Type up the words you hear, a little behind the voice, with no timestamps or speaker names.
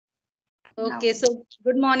Now, Okay, so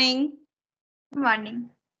good morning. good morning.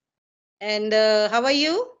 And how are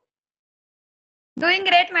you? Doing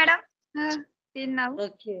great, madam. Till now.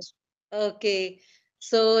 Okay. Okay.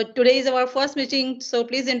 So today is our first meeting. So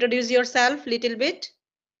please introduce yourself little bit.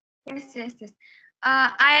 Yes.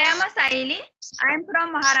 I am a Saili. I am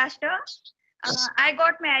from Maharashtra. I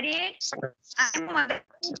got married. I am a mother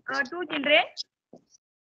of two children.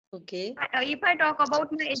 Okay. If I talk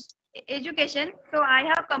about my education, so I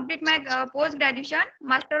have completed my post graduation,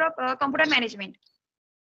 Master of Computer Management.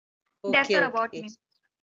 That's Okay. all about Okay. me.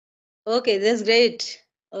 Okay, that's great.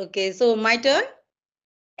 Okay, so my turn.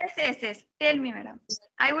 Yes. Tell me, madam.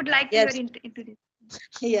 I would like to hear Yes. into this.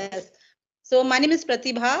 Yes. So my name is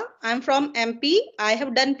Pratibha. I'm from MP. I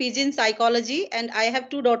have done PG in psychology and I have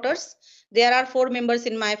two daughters. There are four members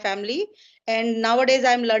in my family. And nowadays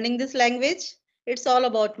I'm learning this language. It's all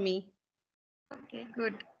about me. Okay,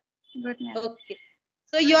 good, madam. Okay.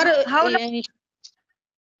 So you are, How long? you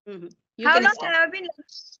How can long start. have you been?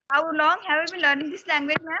 How long have you been learning this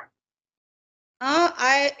language, ma'am?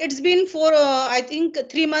 It's been for I think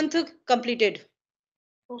 3 months completed.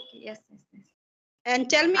 Okay, yes. And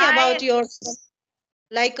tell me I, about your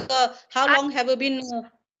like how I long have you been?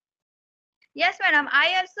 yes, madam.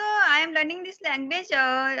 I am learning this language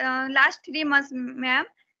last 3 months, ma'am.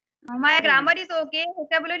 My Mhm. grammar is okay,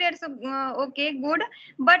 vocabulary is okay, good,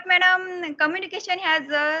 but madam, communication has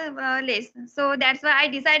less. So that's why I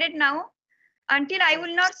decided now. Until I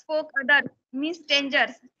will not spoke other means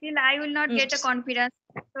strangers, still I will not Mm. get a confidence.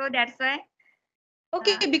 So that's why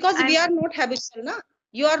Okay, because we I'm. are not habitual, na?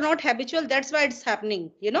 You are not habitual. That's why it's happening,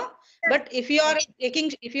 you know. But if you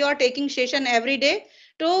are taking session every day,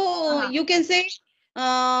 so Uh, you can say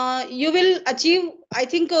you will achieve. I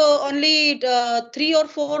think only three or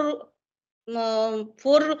four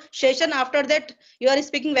session after that you are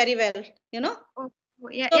speaking very well, you know. oh, So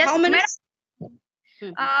yes, how many? madam.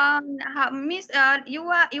 Mhm. Miss, you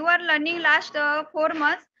are learning last 4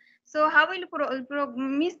 months. So how will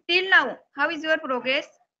miss till now? How is your progress?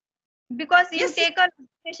 Because you Yes, take a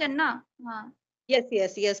session, na?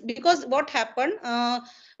 yes. Because what happened,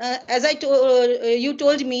 as you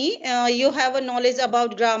told me, you have a knowledge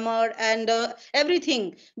about grammar and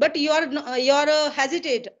everything, but you are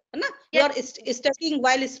hesitate, na? You Yes, are studying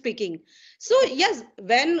while speaking. So yes, yes,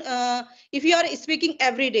 when if you are speaking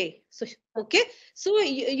every day, so okay, so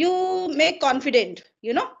you make confident,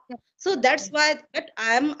 you know. yes, So that's yes, why that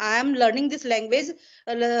I am learning this language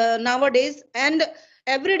nowadays, and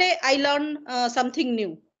every day I learn something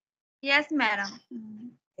new. yes, madam.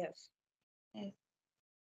 Yes. Yes,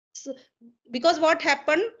 So, because what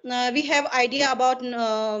happened, we have idea about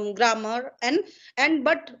grammar and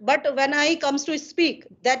but when I comes to speak,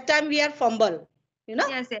 that time we are fumble, you know.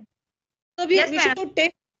 yes. So Yes, we madam. should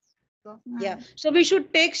take, yeah. Hmm. So we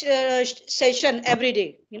should take session every day,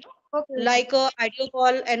 you know, Okay. like audio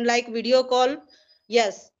call and like video call.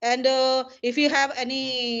 Yes, and if you have any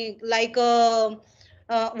like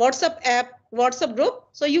WhatsApp app, WhatsApp group,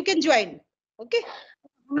 so you can join. Okay.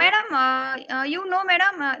 Madam,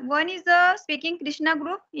 madam, one is speaking Krishna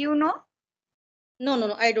group, No.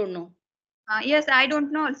 I don't know. Yes, I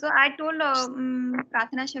don't know. Also, I told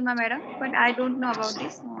Prathna Sharma madam, but I don't know about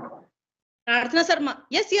this. Prarthana Sarma.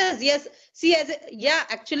 Yes. See, yeah,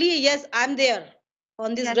 actually, yes, I'm there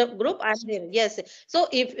on this Yes, group. I'm there. Yes. So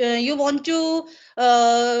if you want to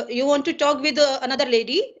talk with another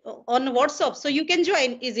lady on WhatsApp, so you can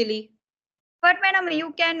join easily. but madam,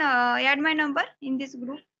 you can add my number in this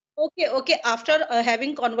group. Okay. After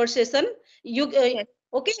having conversation, you Yes.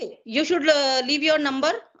 okay. You should leave your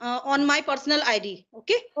number on my personal ID.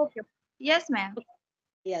 Okay. Okay. Yes, ma'am.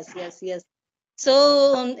 Yes.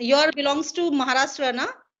 So your belongs to Maharashtra, na?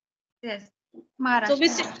 Yes. So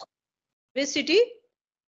Maharashtra. which city?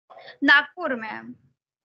 Nagpur, ma'am.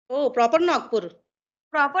 Oh, proper Nagpur.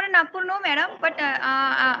 Proper Nagpur, no, madam. But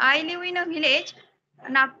I live in a village.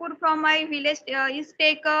 Nagpur from my village is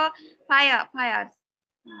take 5 hours.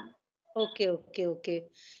 Okay.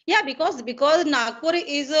 Yeah, because Nagpur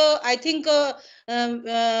is I think where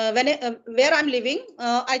I'm living,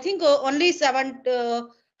 I think only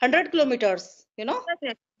 700 kilometers. You know,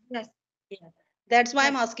 Yes. Yes. yeah. That's why Yes.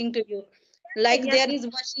 I'm asking to you. Yes. Like Yes. there is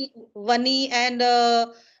Vani and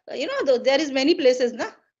you know there is many places, na.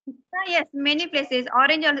 Yes, many places.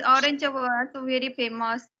 Orange are also very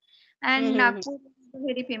famous, and Mm-hmm. Nagpur is also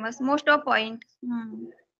very famous. Most of point.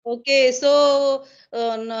 Okay, so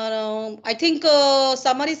I think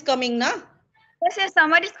summer is coming, na. Yes.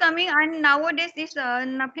 Summer is coming, and nowadays this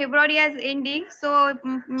February is ending. So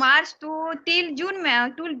March to till June,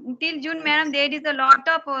 till June, madam, there is a lot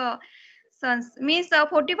of suns. Means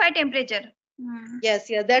 45 temperature. Yes,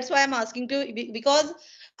 yes. That's why I'm asking to because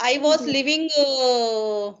I was living,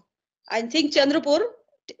 I think Chandrapur.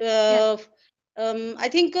 Yes. Uh, I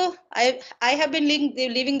think I have been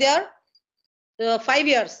living there 5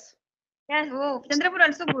 years. Yes. Oh, Chandrapur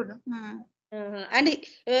also good. And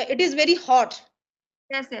it is very hot.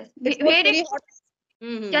 Yes, yes. It's not Very very hot.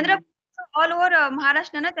 Mm-hmm. Chandrapur all over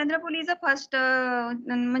Maharashtra, na Chandrapur is the first,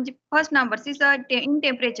 म्हणजे first numbers is in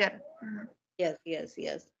temperature. Yes, yes,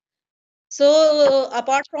 yes. So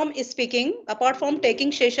apart from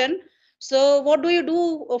taking session, so what do you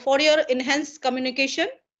do for your enhanced communication?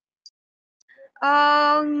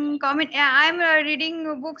 I'm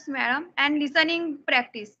reading books, madam, and listening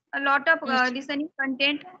practice. A lot of Mm. listening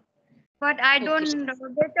content, but I Okay. don't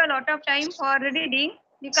get a lot of time for reading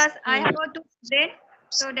because I Mm-hmm. have a two children,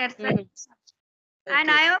 so that's why. Mm-hmm. And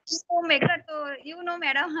Okay. I am a homemaker, so you know,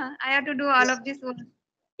 madam, I have to do all of this work.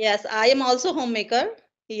 Yes, I am also homemaker.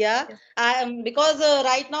 Yeah, Yes. I am because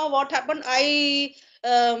right now what happened,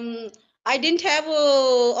 um I didn't have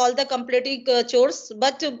all the completing chores,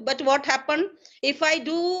 but what happened if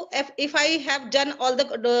I have done all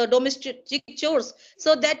the domestic chores,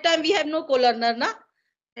 so that time we have no co-learner, na?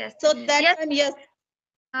 Yes. So that Yes. time, yes.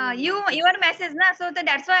 You Mhm. your message na, so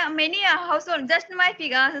that's why many household just my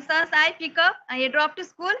sons I pick up, I drop to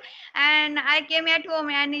school, and I came at home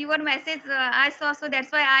and your message I saw, so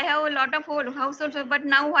that's why I have a lot of whole household. But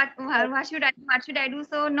now what should I what should I do?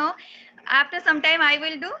 So no, after some time I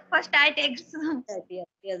will do. First I take. Yes, yes,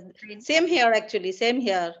 yes. Same here actually. Same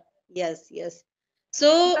here. Yes, yes.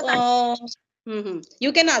 So, Because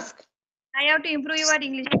you can ask. I have to improve your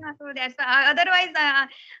English. Na, so that's why, otherwise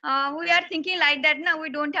we are thinking like that. No, we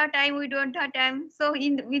don't have time. We don't have time. So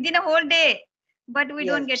in within a whole day, but we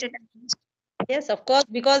don't Yes. get it. Yes, of course,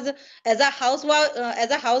 because as a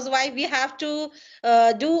housewife, we have to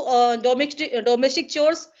do domestic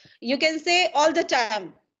chores. You can say all the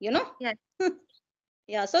time, you know. Yes.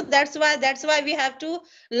 Yeah, so that's why we have to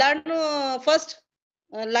learn first.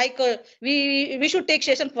 We should take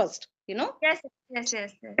session first, you know. Yes, yes,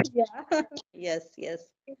 yes, yes. Yeah. Yes, yes.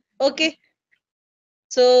 Okay.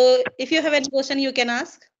 So if you have any question, you can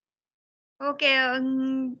ask. Okay.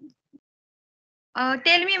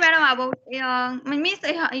 Tell me, madam, about means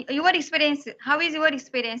your experience. How is your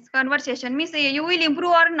experience? Conversation means you will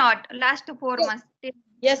improve or not? Last 4 months.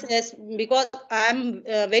 Yes, yes, because I'm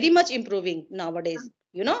very much improving nowadays,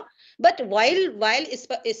 you know. But while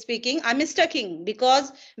speaking, I'm stucking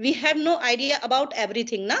because we have no idea about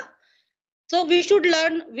everything, na. So we should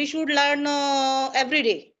learn every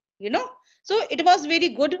day, you know. So it was very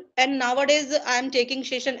good, and nowadays I'm taking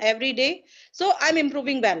session every day, so I'm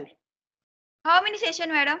improving well. How many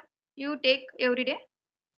session, madam, you take every day?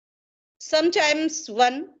 Sometimes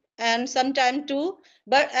one and sometimes two,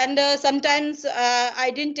 but and sometimes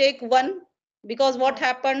I didn't take one because what Oh,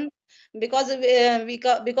 happened, because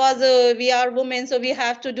we are women, so we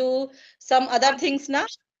have to do some other all, things now.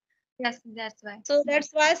 yes, that's why. So that's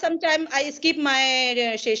why sometimes I skip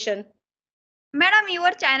my session. Madam,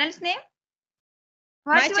 your channel's name?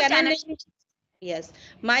 My What's your channel channel? name is, yes,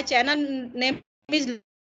 my channel name is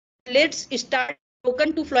Let's Start with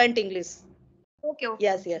Broken to Fluent English. Okay, Yes,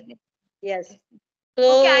 okay, yes, okay. yes.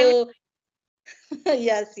 Okay, I will. So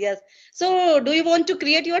yes, yes. So do you want to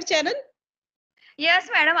create your channel? Yes,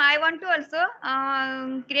 madam, I want to also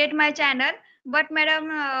create my channel, but madam,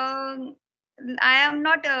 I am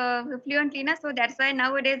not fluently na, so that's why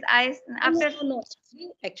nowadays I No, no, after no, no.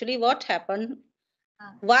 Actually, what happened?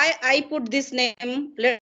 uh, Why I put this name?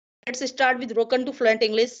 Let's start with broken to fluent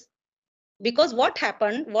English. Because what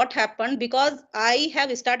happened? What happened? Because I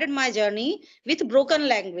have started my journey with broken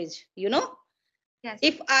language. You know, yes,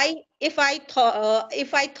 if I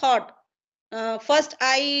thought first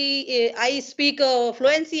I speak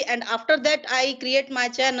fluency, and after that I create my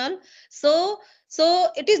channel. So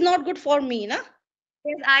it is not good for me, na?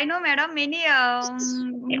 yes, I know, madam. Many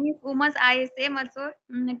women I same also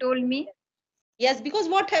told me. Yes, because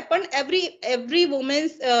what happened, every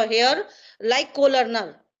woman's here like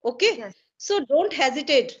co-learner. Okay, Yes, so don't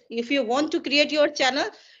hesitate if you want to create your channel.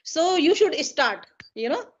 So you should start. You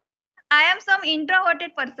know, I am some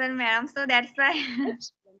introverted person, madam, so that's why.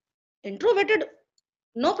 introverted,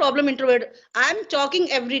 no problem. Introverted. I'm talking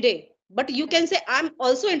every day, but you can say I'm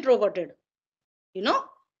also introverted. You know,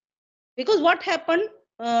 because what happened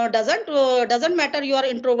doesn't matter. You are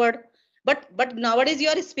introvert, but nowadays you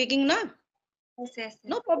are speaking, na. Yes, yes,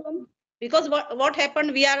 yes. No problem. Because what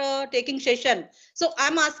happened? We are taking session. So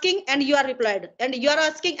I'm asking and you are replied, and you are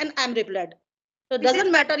asking and I'm replied. So This is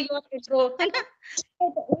doesn't matter you are intro.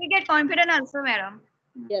 we get confident also, madam.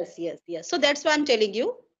 Yes, yes, yes. So that's why I'm telling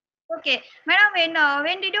you. Okay, madam.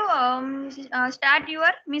 When did you start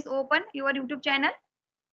your Miss Open your YouTube channel?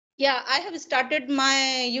 Yeah, I have started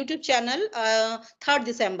my YouTube channel 3rd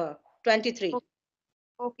December 23.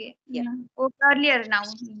 Okay. Yeah. Earlier now.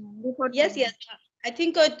 Before Yes, 2 months. yes. I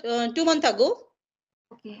think 2 months ago.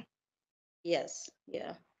 Okay. Yes.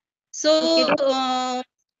 Yeah. Okay. So,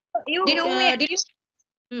 You give me did you?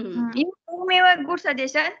 Mhm. you give me a good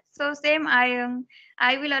suggestion. So same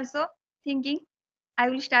I will also thinking I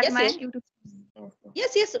will start Yes, my yes. YouTube channel. Yes,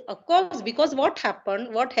 Yes, yes, of course. Because what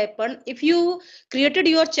happened? What happened? If you created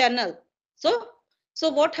your channel, so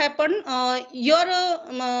what happened?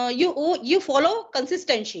 You follow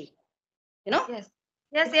consistency. You know, yes,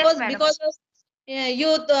 yes, yes, because madam.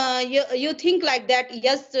 you think like that.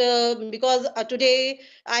 Yes, because today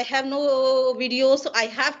I have no video, so I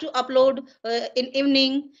have to upload in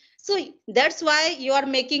evening. So that's why you are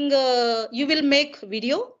making. You will make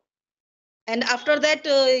video, and after that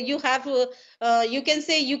you have you can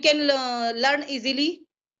say you can learn easily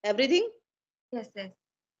everything, Yes, yes,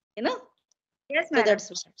 you know. yes, So madam. that's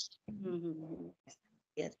why. Mhm.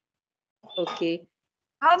 Yes. Okay.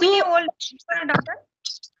 How So many old daughter?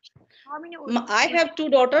 How many old? I have two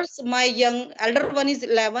daughters. My young elder one is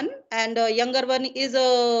 11 and younger one is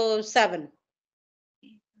 7.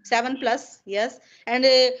 7 plus, yes. And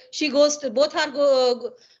she goes to both are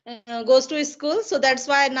goes to school, so that's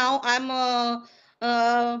why now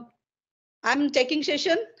uh, I'm taking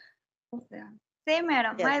session. Yes, yeah. Same,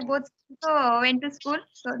 madam. Yes. My both also went to school,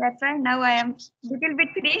 so that's why now I am little bit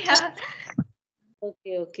free.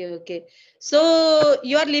 Okay, okay, okay. So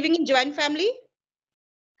you are living in joint family?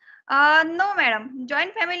 No, madam.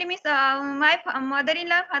 Joint family means my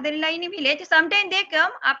mother-in-law, father-in-law in village. Sometimes they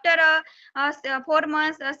come after 4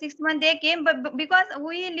 months, 6 months they came, but because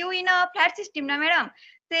we live in a flat system, na madam.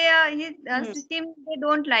 Say his Mhm. system they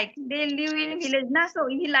don't like. They live in village, na. So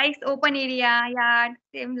he likes open area, yard,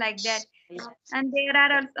 same like that. And there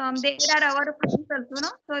are also, there are our friends also,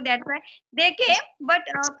 no. So that's why they came, but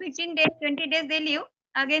 15 days, 20 days they live.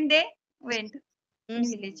 Again they went in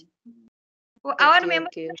village. Mhm. So our Okay,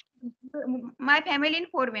 members, okay. my family in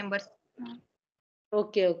 4 members.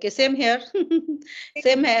 Okay, okay. Same here.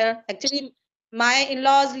 Same here. Actually, my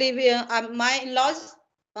in-laws live my in-laws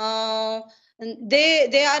uh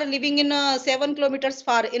they are living in 7 kilometers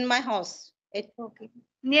far in my house. Okay.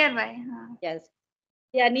 Nearby. Yes.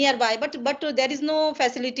 Yeah, nearby, but there is no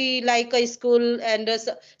facility like a school and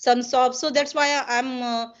some shop, so that's why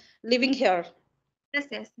I'm living here. Yes,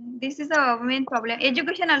 yes. This is a main problem.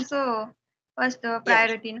 Education also first Yes,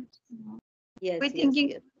 priority. No? We yes, yes, thinking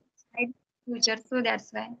yes, right future, so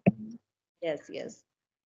that's why. yes, yes.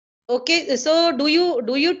 Okay, so do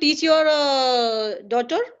you teach your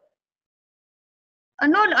daughter?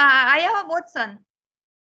 No, I have a both son.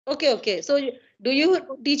 Okay, okay. So do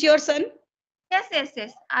you teach your son? Yes, yes,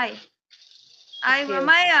 yes. Okay,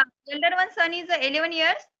 My okay. elder one son is 11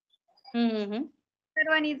 years. Mm-hmm. Other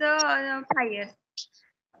one is 5 years.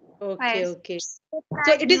 Okay, 5 years. okay. So,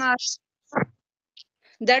 So it is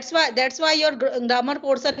that's why your grammar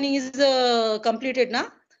portion is completed, na?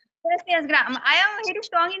 yes, yes, grammar. I am very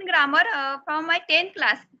strong in grammar from my 10th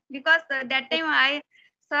class because that time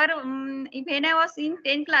sir, when I was in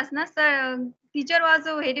 10th class, na, sir, teacher was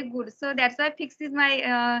very good. So that's why fixes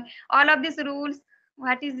my all of these rules,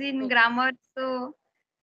 what is in Okay. grammar. So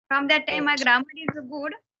from that time, my Okay. grammar is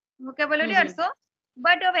good, vocabulary Mm-hmm. also.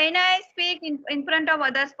 But when I speak in front of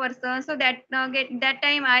others person, so that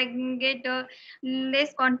time I get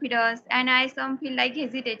less confidence and I some feel like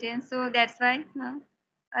hesitation. So that's why.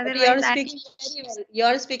 But you Otherwise, are speaking very well. You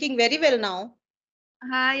are speaking very well now.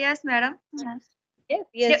 yes, madam. Yes,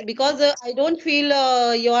 yes, De- because I don't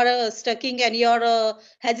feel you are stucking and you are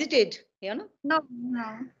hesitate, you know. no,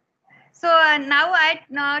 no. So now I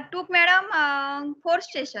took madam fourth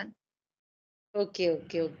station. Okay,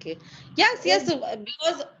 okay, okay. Yes, Yes, yes,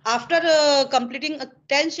 because after completing a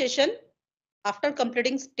 10 session, after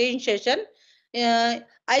completing 10 session,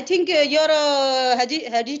 I think your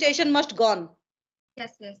hesitation must gone.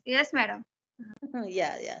 yes, yes, yes, madam.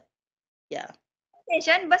 Yeah, yeah, yeah.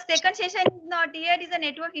 Session, but second session is not here. Is a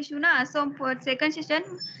network issue, na. So for second session,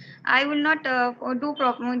 I will not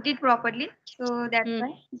did properly. So that's Hmm.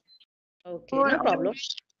 why. Okay, For no all. problem.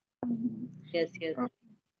 Yes, yes.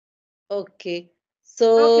 Okay,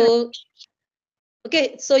 Okay. okay, ma'am. So,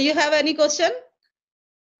 okay, so you have any question?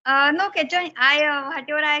 No question.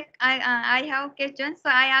 Whatever I have question. So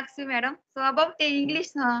I ask you, madam. So about the English.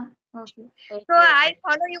 Okay. So Okay, I okay.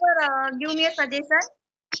 follow your give me a suggestion.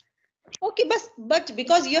 Okay, but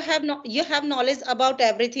because you have no you have knowledge about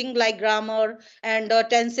everything like grammar and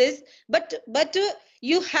tenses, but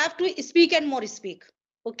you have to speak and more speak.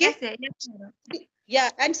 Okay. Yes, madam. Yeah,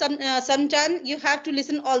 and sometime you have to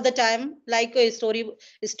listen all the time, like a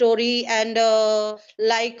story and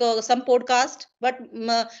like some podcast. But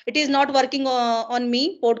it is not working on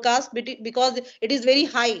me podcast because it is very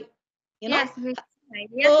high, you know. Yes,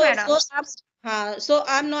 yes, So madam. so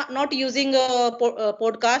I'm not using a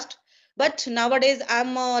podcast, but nowadays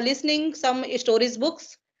I'm listening some stories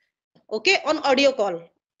books, okay, on audio call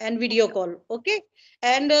and video Okay, call, okay.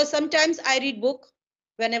 And sometimes I read book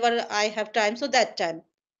whenever I have time, so that time.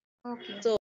 okay. So